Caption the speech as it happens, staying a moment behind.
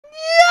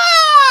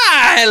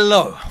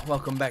Hello,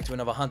 welcome back to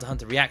another Hunter x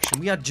Hunter reaction.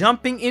 We are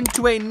jumping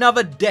into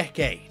another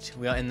decade.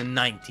 We are in the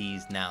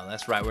 90s now.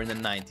 That's right, we're in the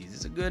 90s.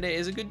 It's a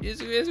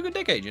good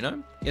decade, you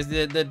know. It's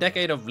the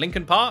decade of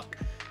Linkin Park,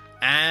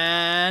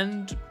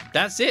 and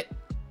that's it.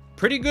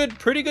 Pretty good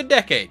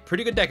decade.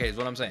 Pretty good decade is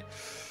what I'm saying.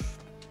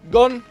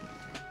 Gone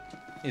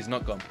is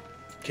not gone.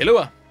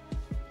 KILLUA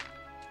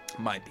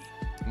might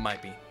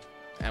be,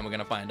 and we're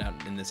gonna find out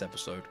in this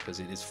episode because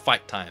it is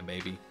fight time,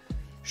 baby.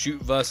 Shoot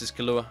versus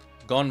KILLUA.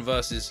 Gone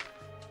versus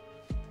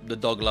the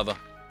dog lover.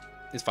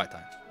 It's fight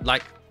time.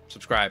 Like,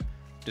 subscribe,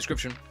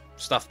 description,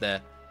 stuff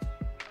there.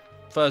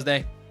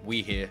 Thursday,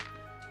 we here,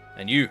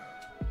 and you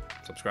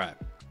subscribe.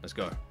 Let's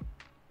go.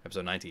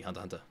 Episode 90,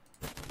 Hunter x Hunter.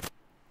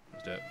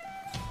 Let's do it.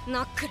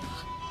 ナックル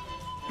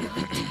は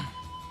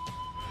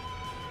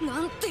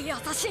なんて優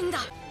しいんだ。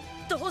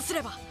どうす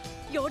れば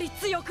より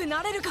強く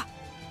なれるか。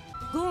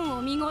ゴン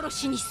を見殺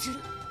しにする。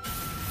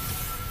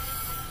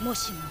も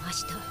しも明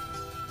日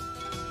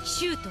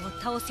シュートを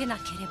倒せな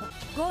ければ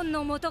ゴン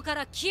の元か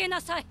ら消え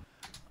なさい。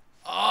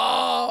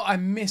 Oh, I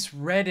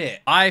misread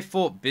it. I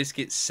thought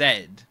Biscuit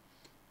said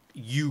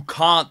you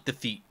can't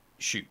defeat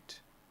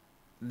Shoot.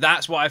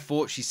 That's what I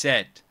thought she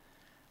said.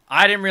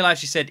 I didn't realize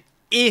she said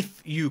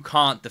if you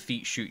can't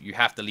defeat Shoot, you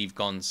have to leave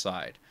Gon's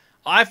side.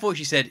 I thought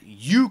she said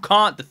you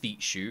can't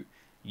defeat Shoot,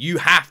 you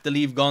have to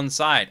leave Gon's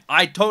side.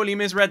 I totally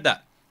misread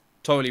that.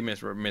 Totally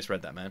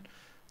misread that, man.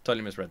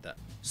 Totally misread that.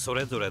 そ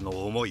れぞれの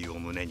思いを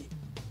胸に、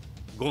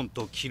ゴン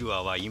とキル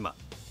アは今、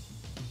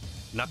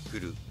ナック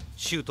ル、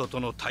シュートと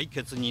の対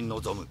決に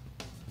臨む。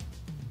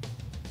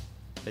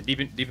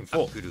Deep in 4.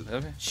 ナックル、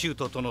シュー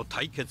トとの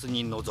対決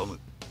に臨む。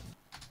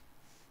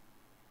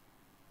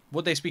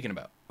What are they speaking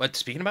about? What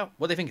speaking about?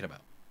 What are they thinking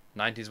about?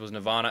 90s was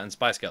Nirvana and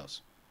Spice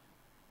Girls.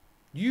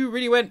 You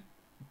really went.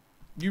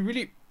 You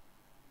really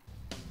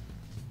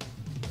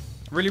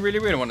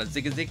want to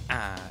zig a zig.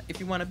 Ah,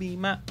 if you want to be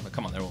my. Oh,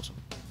 come on, they're awesome.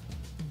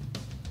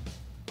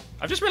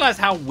 I've just realized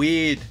how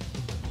weird.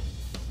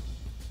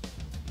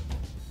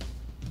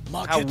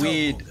 How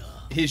weird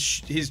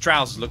his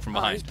trousers look from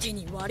behind.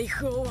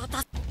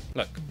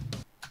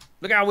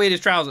 Look how weird his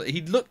trousers.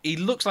 He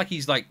looks like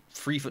he's like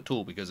 3 foot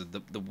tall because of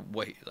the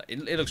way. Like,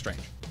 it looks strange.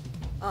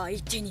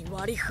 Alright,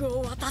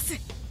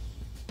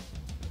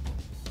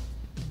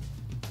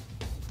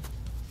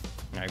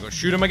 go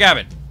shoot him,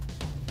 McGavin.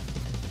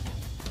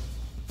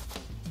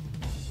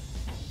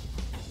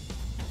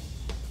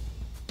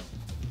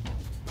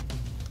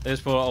 There's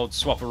for old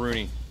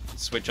Swapperoonie.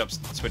 Switch up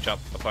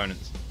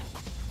opponents.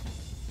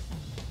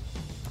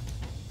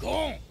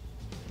 Gon,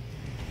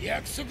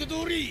 約束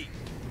通り。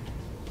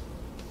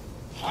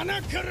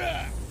鼻か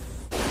ら。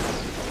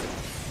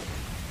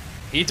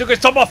 He took his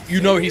top off.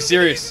 You know he's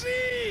serious.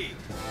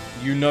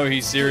 You know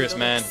he's serious,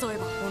 man.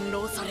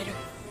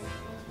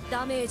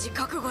 ダメージ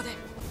覚悟で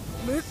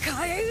迎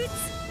え撃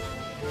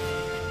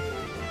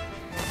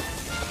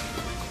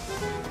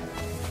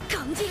つ。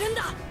感じるん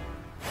だ。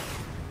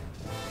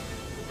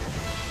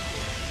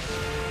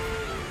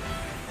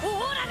ほ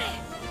ら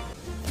ね。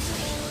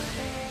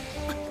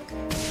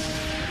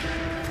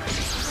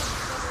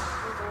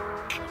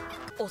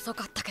遅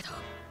かったけど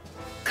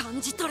感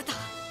じ取れた。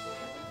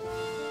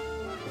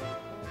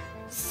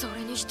そ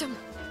れにしても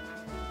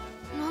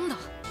なんだ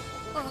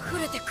溢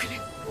れてくれ。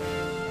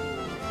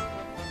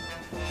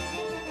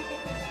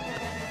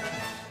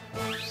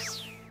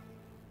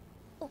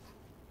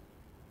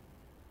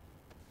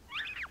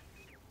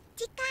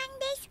時間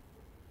です。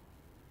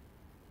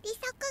利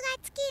息が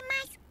つきま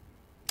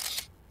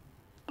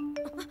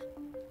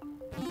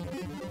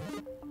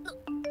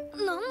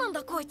す。なんなん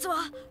だこいつは。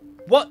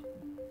 What?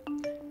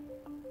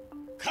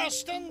 貸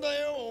したん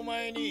だよお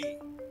前に。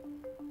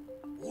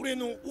俺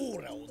のオ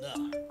ーラをな。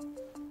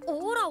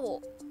オーラ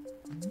を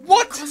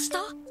What? 貸した？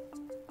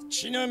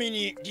ちなみ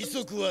に利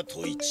息は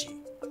問1。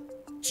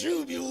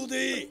10秒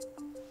で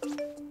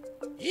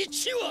1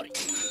割。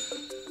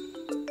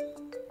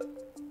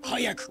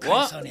早く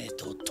返さねえ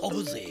と飛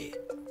ぶぜ。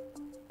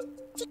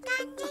時間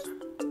です。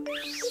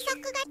利息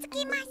がつ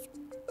きます。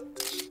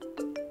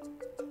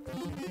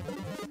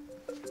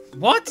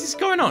 What is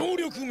going on? 能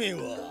力名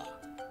は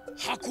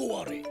箱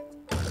割れ。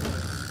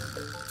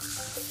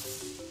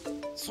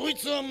そい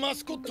つはマ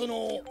スコット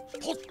の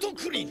ポット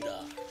クリン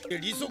だ。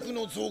利息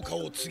の増加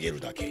を告げる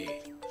だ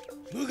け。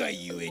無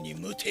害ゆえに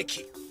無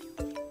敵。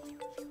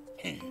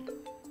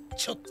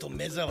ちょっと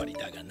目障り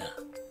だがな。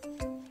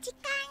時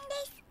間で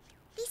す。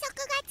利息が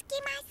つ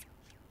きま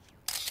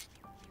す。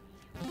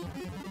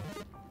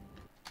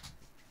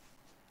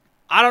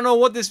 I don't know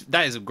what this.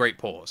 That is a great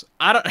pause.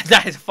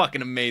 That is a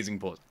fucking amazing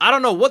pause. I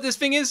don't know what this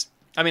thing is.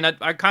 I mean,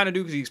 I kind of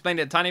do because he explained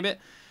it a tiny bit.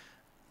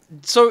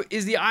 So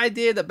is the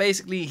idea that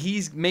basically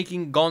he's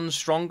making Gon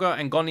stronger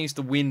and Gon needs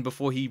to win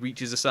before he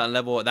reaches a certain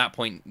level? At that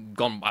point,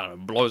 Gon, I don't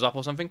know, blows up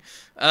or something.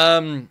 I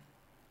kind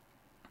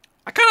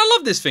of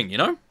love this thing, you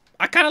know.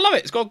 I kind of love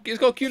it. It's got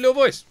a cute little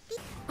voice.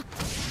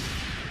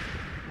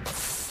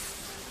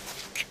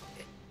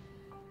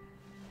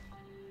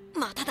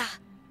 まただ。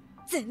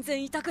全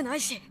然痛くな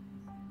いし。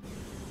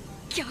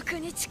逆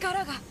に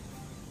力が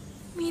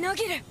みな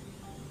ぎる。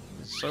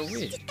It's so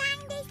weird. 時間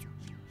です。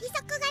利息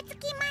がつ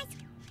きます。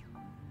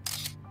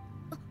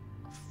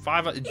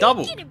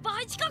Double. 一気に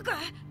倍近く。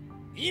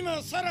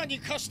今さらに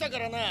貸したか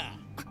らな。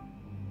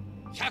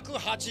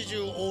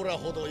180オーラ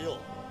ほどよ。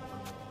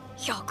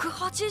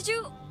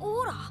180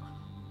オーラ。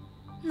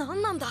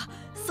何なんだ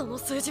その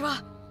数字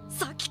は。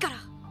さっきから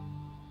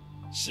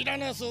知ら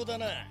なそうだ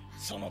な。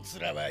その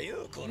面は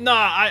よ。No,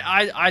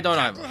 I don't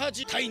know.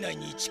 108体内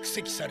に蓄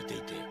積されて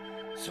いて、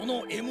そ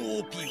の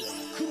MOP は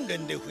訓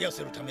練で増や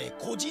せるため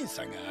個人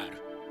差があ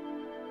る。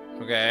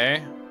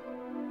 Okay.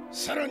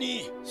 さら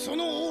にそ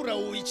のオーラ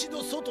を一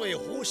度外へ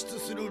放出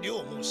する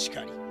量もし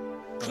かり、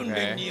訓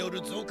練によ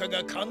る増加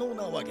が可能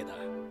なわけだ。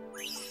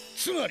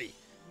つまり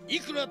い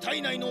くら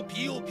体内の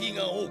POP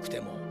が多くて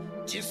も、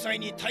実際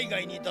に体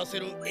外に出せ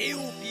る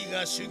AOP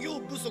が修行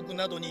不足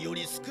などによ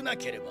り少な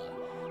ければ、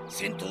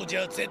戦闘じ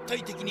ゃ絶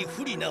対的に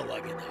不利な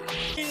わけだ。こ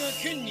れが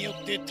剣によ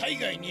って体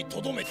外に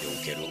留めてお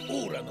ける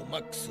オーラのマ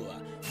ックスは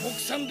目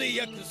算で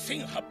約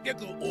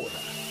1800オーラ。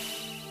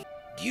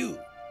竜、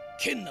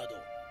剣など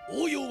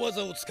応用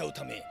技を使う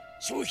ため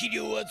消費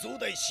量は増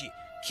大し、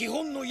基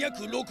本の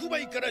約6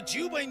倍から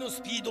10倍の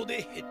スピード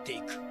で減って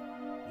いく。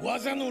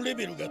技のレ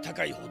ベルが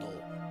高いほど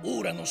オ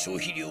ーラの消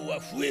費量は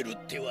増えるっ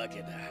てわ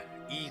けだ。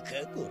いいか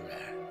こら。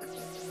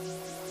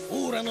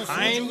オーラの操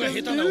縦が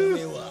下手なお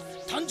めえは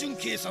単純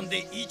計算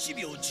で1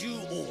秒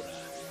10オーラ、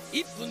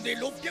1分で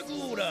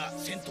600オーラ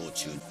戦闘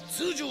中、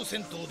通常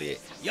戦闘で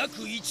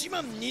約1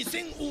万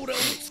2000オーラを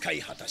使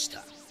い果たし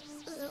た。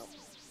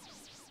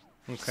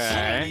さ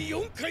らに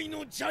4回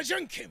のジャジ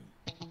ャン剣。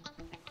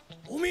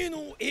おめえの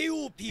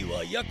AOP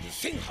は約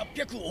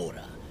1800オー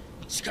ラ。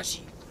しか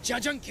しジャ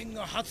ジャン剣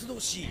が発動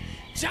し、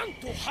ジャン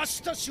と発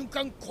した瞬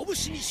間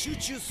拳に集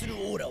中する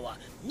オーラは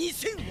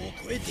2000を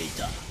超えてい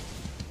た。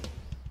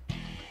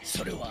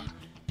それは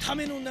た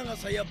めの長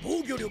さや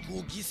防御力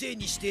を犠牲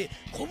にして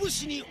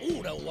拳にオ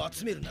ーラを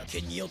集めるな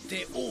剣によっ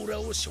てオーラ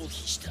を消費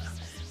した。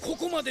こ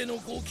こまでの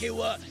合計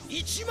は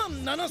1万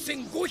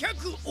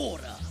7500オ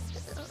ーラ。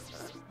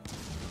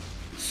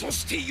そ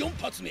して4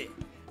発目、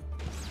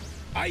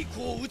アイ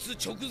コを撃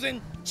つ直前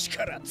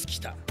力尽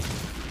きた。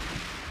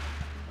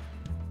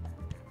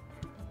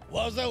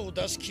技を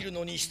出し切る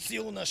のに必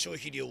要な消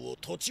費量を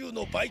途中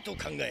の倍と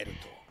考える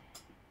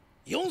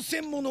と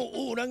4000もの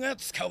オーラが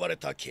使われ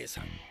た計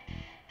算。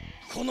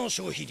この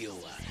消費量は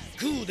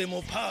グーで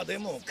もパーで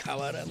も変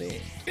わらね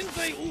え。現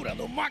在オーラ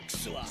のマック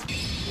スは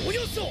お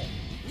よそ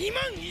2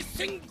万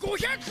1500オ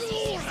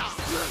ーラ。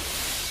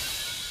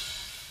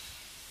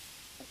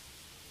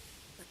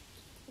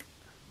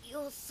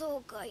予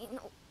想外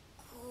の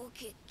攻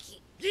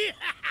撃。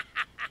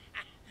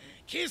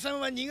計算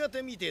は苦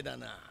手みてえだ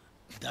な。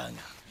だが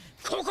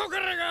ここか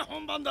らが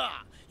本番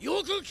だ。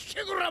よく聞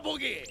けこらボ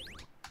ケ。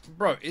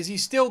 Bro, is he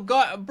still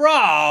got...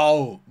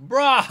 Bro,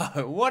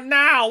 what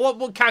now?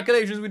 What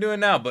calculations are we doing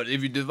now? But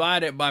if you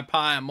divide it by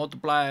pi and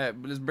multiply it,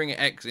 let's bring an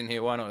x in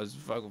here. Why not? Let's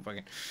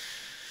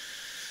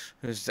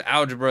let's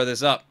algebra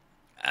this up.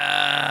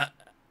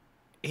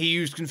 He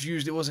used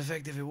confused. It was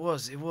effective. It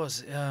was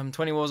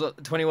 20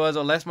 words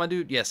or less, my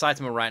dude. Yeah,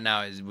 Saitama right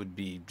now would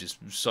be just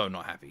so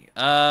not happy.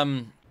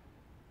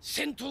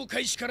 戦闘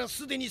開始から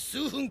すでに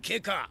数分経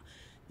過。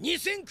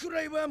2000く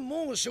らいは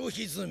もう消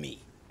費済み。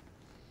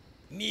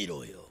見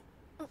ろよ。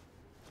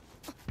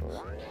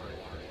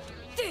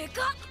で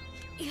か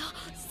っ。いや、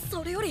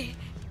それより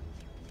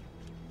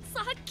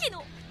さっき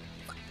の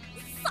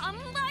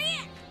3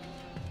倍。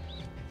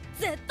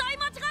絶対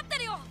間違って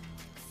るよ。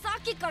さ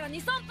っきから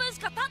 2,3 分し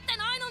か経って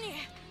ないのに。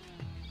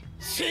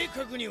正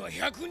確には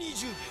120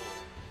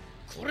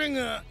秒。これ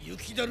が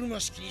雪だるま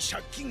式に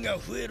借金が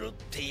増えるっ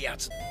てや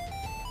つ。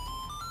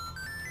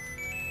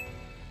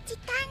時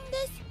間で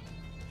す。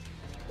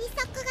利息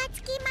が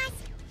つきま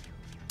す。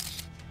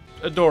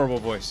Adorable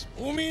voice.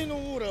 おめえの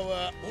オーラ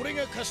は俺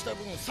が貸した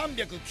分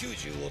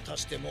390を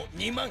足しても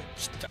2万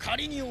切った。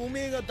仮にお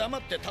めえが黙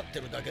って立っ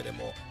てるだけで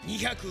も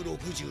260秒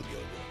後、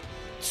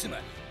つま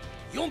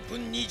り4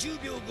分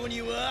20秒後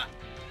には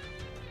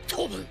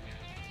飛ぶ。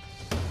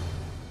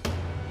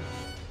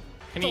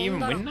Can he even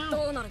win now?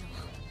 どうなるの？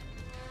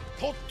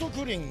ポット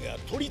クリンが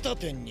取り立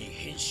てに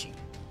変身。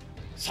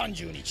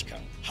30日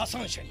間破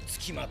産者につ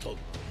きまとう。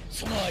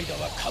その間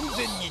は完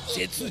全に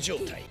絶状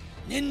態。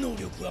念能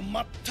力は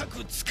全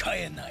く使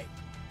えない。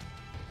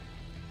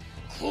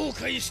後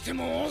悔して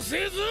も遅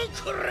えぞ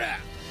こら。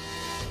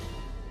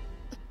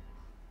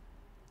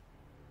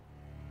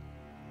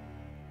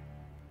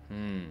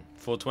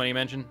420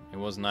 mention? It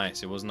was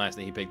nice. It was nice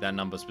that he picked that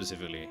number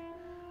specifically.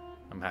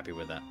 I'm happy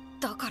with that.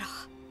 だから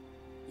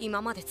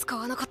今まで使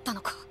わなかった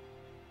のか。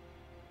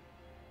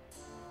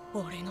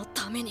俺の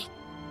ために。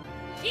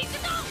行くぞ。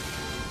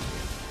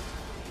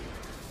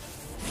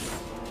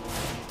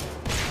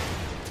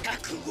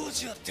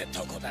150って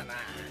とこだな。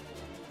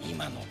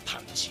今のパ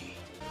ンチ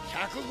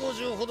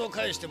150ほど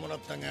返してもらっ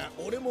たが、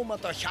俺もま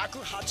た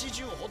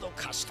180ほど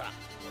貸した。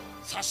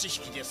差し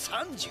引きで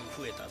30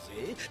増えた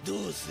ぜ。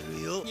どうす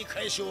るよ。に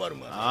返し終わる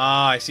まで。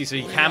Ah, I see. So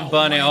he can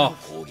burn it off.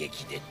 攻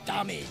撃で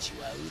ダメージ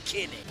は受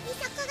けねえ。利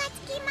息が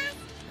つきま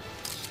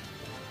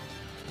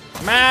す。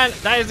Man,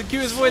 that is the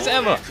cutest voice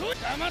ever.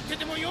 黙って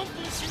ても4分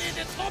しねえ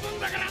で飛ぶん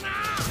だからな。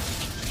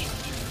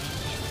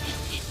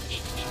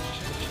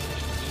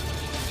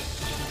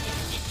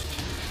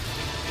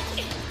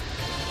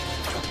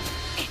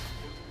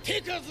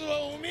手数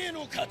はおめえ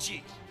の勝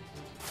ち。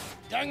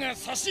だが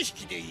差し引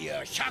きでい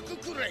や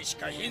100くらいし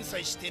か返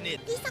済してねえ。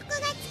利息がつき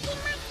ま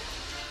す。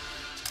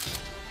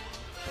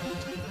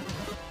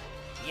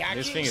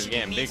This thing is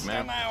getting big,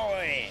 man.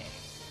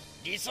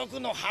 利息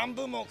の半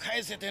分も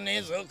返せてね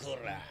えぞこ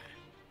ら。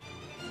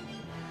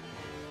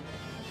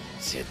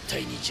絶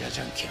対にジャジ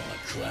ャン券は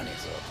食わねえ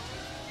ぞ。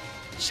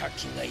借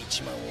金が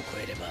1万を超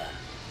えれば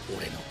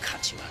俺の価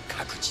値は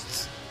確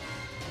実。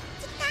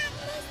時間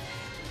で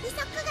す。利息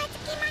がつ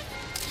きま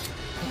す。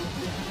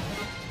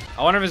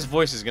I wonder if his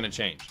voice is gonna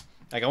change.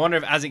 Like, I wonder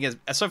if as it gets...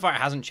 So far,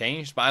 it hasn't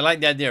changed, but I like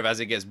the idea of as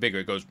it gets bigger,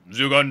 it goes...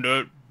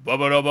 Zuganda, ba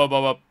ba ba ba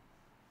ba.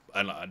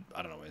 I don't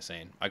know what it's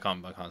saying. I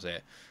can't say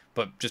it.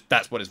 But just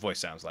that's what his voice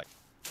sounds like.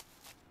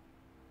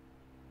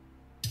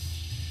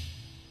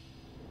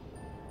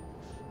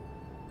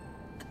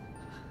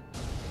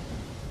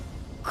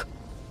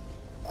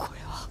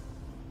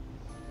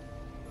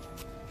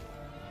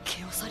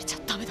 KO されちゃ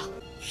ダメだ。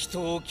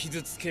人を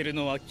傷つける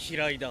のは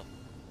嫌いだ。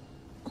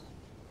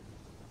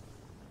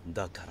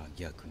だから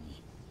逆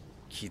に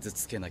傷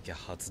つけなきゃ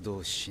発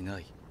動しな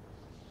い、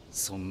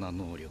そんな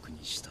能力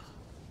にした。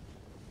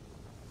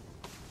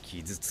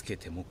傷つけ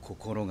ても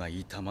心が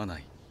痛まな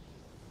い、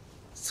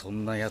そ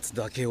んなやつ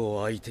だけ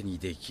を相手に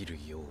できる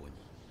よ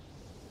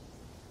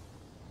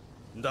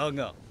うに。だ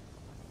が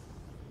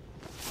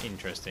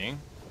Interesting.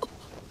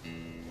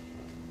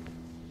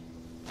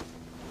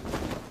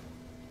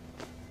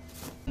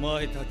 お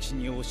前たち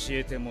に教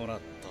えてもらっ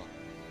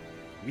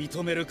た。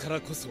認めるから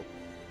こそ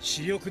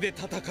視力で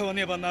戦わ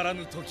ねばなら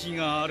ぬ時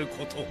がある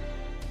こと。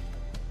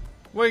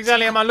 What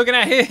exactly am I looking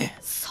at here?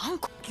 3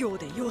個行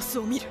で様子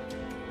を見る。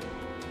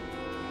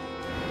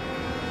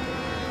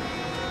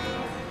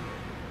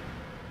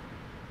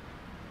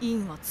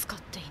印は使っ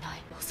ていな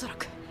い。おそら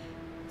く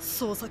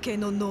操作系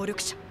の能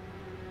力者。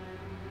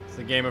 It's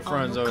the Game of あ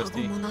Thrones のカゴ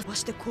OST. もなわ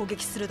して攻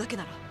撃するだけ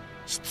なら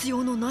必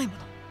要のないもの。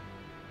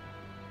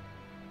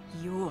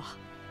要は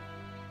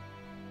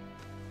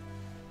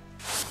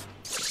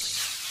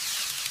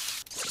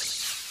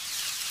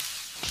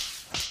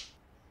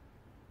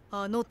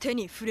あの手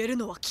に触れる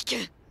のは危険。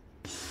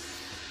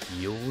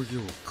ヨー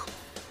ヨーか。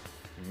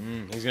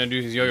He's gonna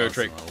do his yo-yo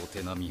trick.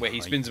 Wait,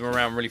 he spins him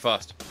around really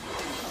fast.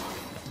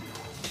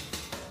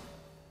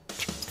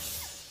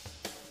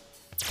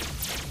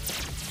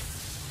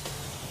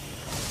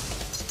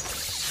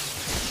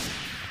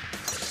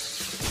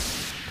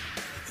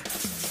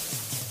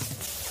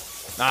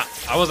 Ah,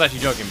 I was actually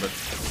joking, but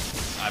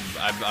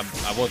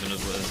I wasn't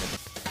as well as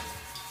him.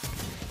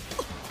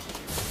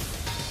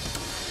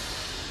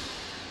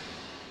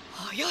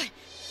 早い。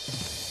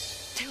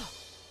手は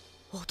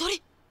踊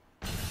り。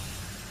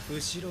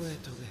後ろへ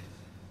飛べ。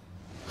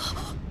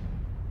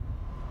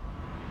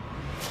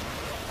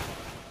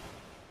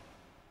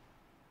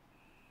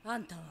あ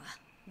んたは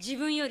自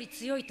分より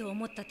強いと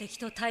思った敵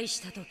と対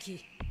した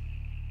時、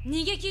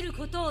逃げ切る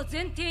ことを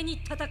前提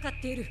に戦っ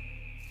ている。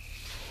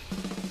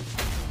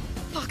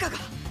バカが。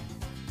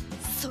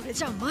それ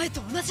じゃあ前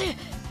と同じ。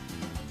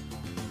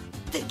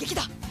電撃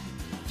だ。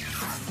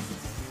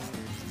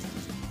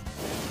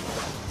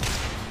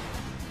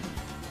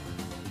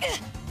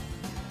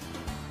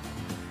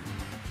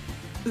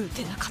撃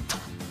てなかった。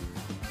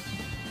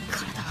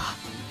体が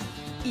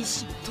意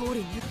志の通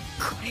りに。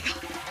これが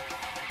呪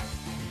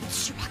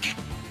縛。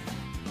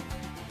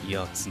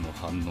奴の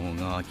反応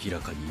が明ら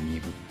かに鈍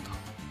っ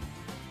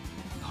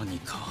た。何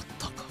かあっ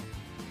たか。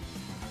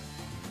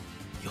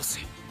よ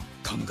せ、考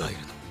える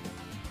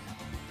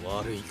な。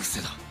悪い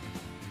癖だ。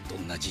ど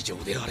んな事情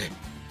であれ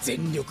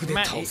全力で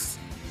倒す。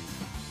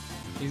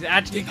 He's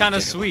actually kind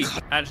of sweet.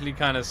 Actually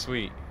kind of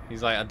sweet.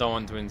 He's like, I don't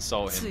want to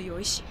insult him. 強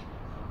いし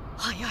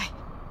速い。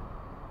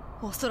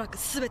おそらく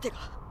全てが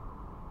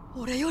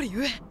俺より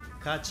上。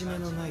勝ち目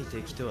のない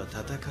敵とは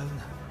戦うな。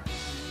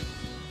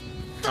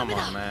ダメ Come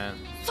だ on, man.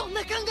 そん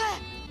な考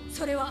え。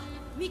それは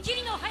見切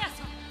りの速さ。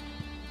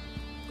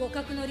互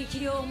角の力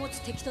量を持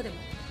つ敵とでも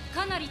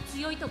かなり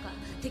強いとか、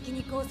敵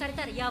にこうされ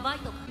たらヤバい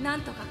とか、な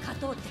んとか勝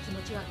とうって気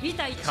持ちは利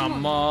他一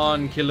文。 Come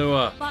on,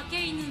 KILLUA. 化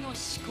け犬の思考。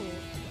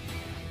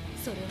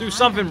それは Do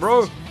something,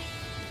 bro.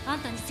 あん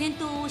たに戦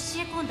闘を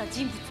教え込んだ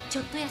人物、ち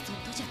ょっとやそっ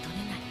とじゃ取れ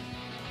ない。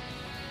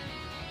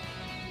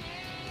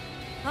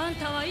あん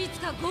たはいつ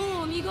かゴ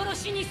ンを見殺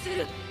しにす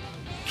る。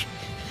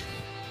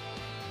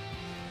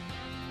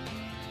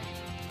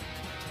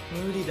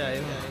無理だ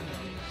よ。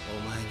お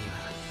前には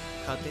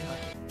勝てない。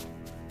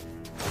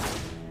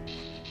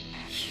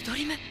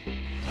左目。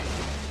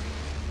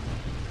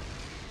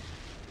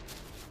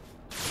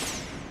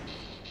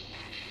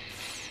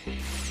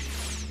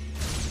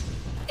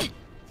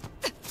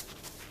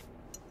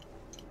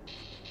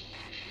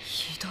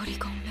左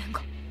顔面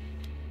が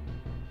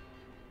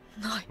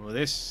ない。 Well,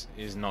 this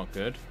is not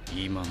good.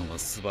 今のは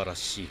素晴ら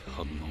しい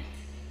反応。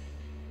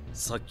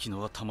さっき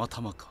のはたま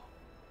たまか。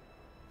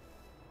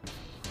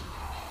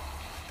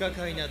不可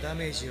解なダ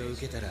メージを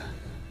受けたら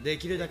で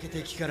きるだけ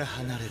敵から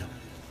離れ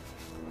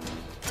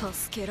ろ。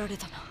助けられ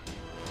たな、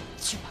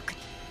中学に。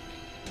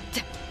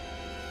でも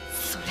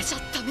それじゃ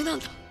ダメなん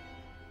だ。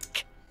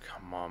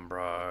 Come on,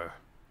 bro.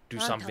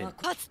 Do あんた something. は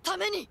勝つた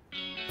めに。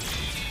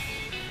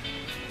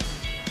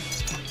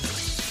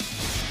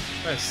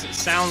 It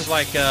sounds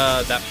like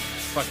that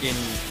fucking.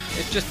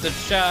 It's just a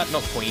shot,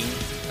 not Queen.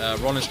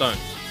 Rolling Stones.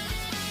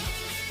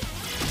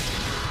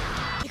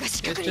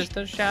 It's just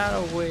a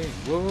shadow away.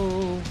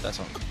 Whoa, that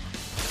song.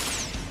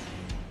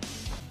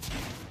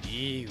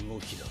 いい動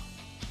きだ。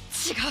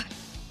違う、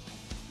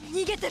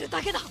逃げてる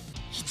だけだ。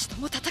一度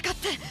も戦っ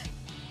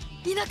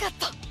ていなかっ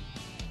た。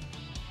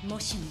も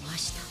しも明日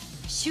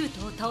シュー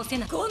トを倒せ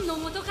ないゴンの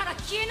元から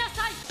消えな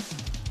さい。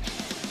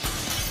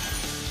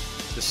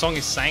 The song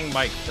is sang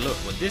by KILLUA.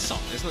 Well, this song,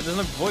 there's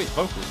no voice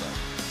vocals though.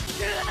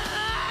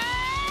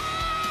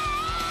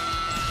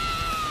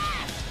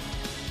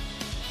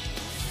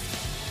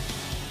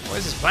 What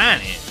is his plan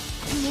here?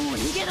 もう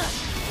逃げない。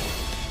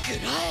食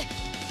らえ。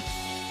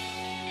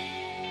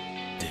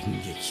電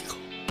撃か。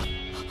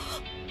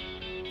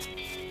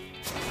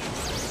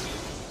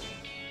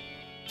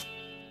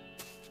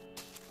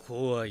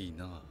怖い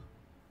な。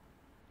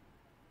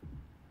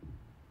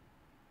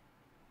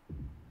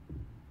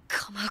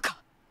構う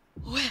か。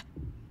おえ。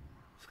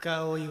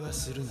深追いは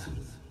するな。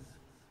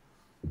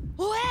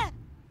おえ。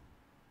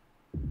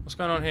 What's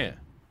going on here?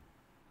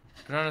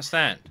 I don't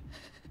understand.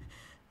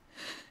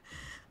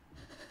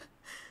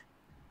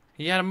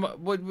 He had a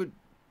what? な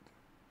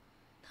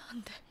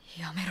んで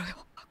やめろよ。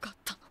分かっ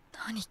たの。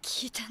何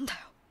聞いてんだよ。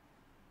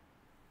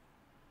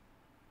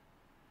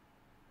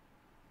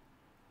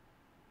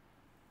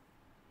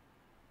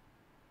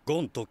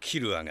ゴンとキ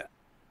ルアが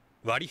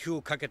割り符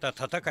をかけた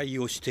戦い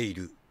をしてい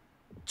る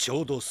ち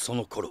ょうどそ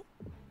の頃。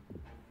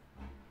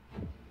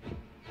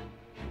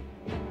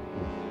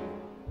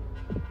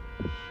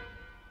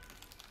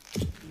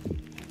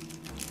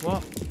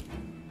What?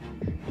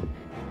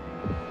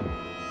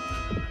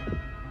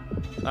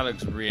 That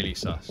looks really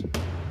sus.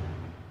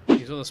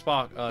 He saw the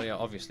spark earlier,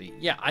 obviously.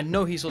 Yeah, I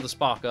know he saw the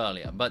spark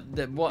earlier, but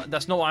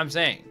that's not what I'm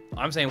saying.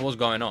 I'm saying what's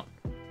going on.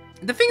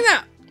 The thing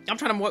that I'm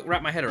trying to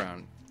wrap my head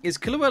around is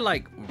KILLUA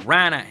like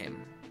ran at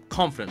him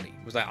confidently.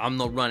 Was like, I'm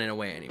not running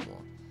away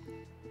anymore.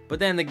 But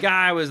then the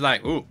guy was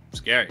like, ooh,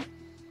 scary.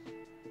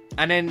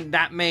 And then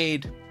that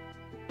made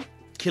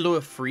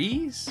KILLUA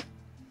freeze?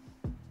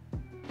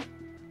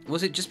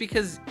 Was it just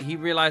because he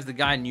realized the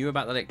guy knew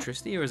about the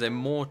electricity, or is there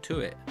more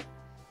to it?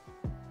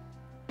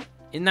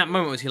 In that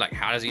moment, was he like,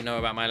 how does he know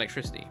about my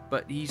electricity?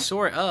 But he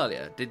saw it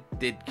earlier. Did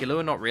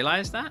KILLUA not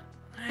realize that?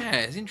 Yeah,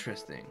 it's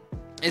interesting.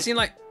 It seemed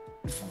like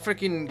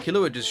freaking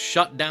KILLUA just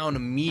shut down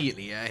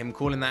immediately at him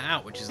calling that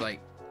out, which is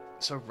like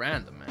so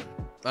random, man.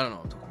 I don't know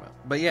what I'm talking about.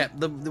 But yeah,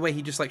 the way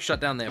he just like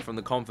shut down there from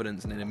the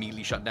confidence and then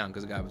immediately shut down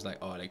because the guy was like,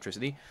 oh,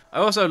 electricity.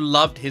 I also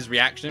loved his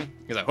reaction.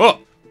 He's like,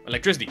 oh,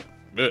 electricity.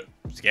 Ugh,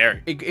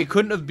 scary. It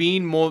couldn't have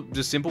been more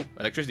just simple.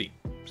 Electricity.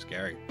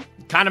 Scary.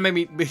 Kind of made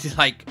me be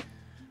like,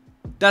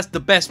 that's the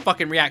best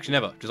fucking reaction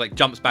ever. Just like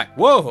jumps back.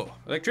 Whoa,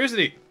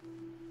 electricity.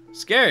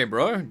 Scary,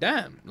 bro.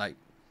 Damn. Like,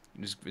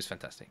 it's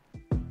fantastic.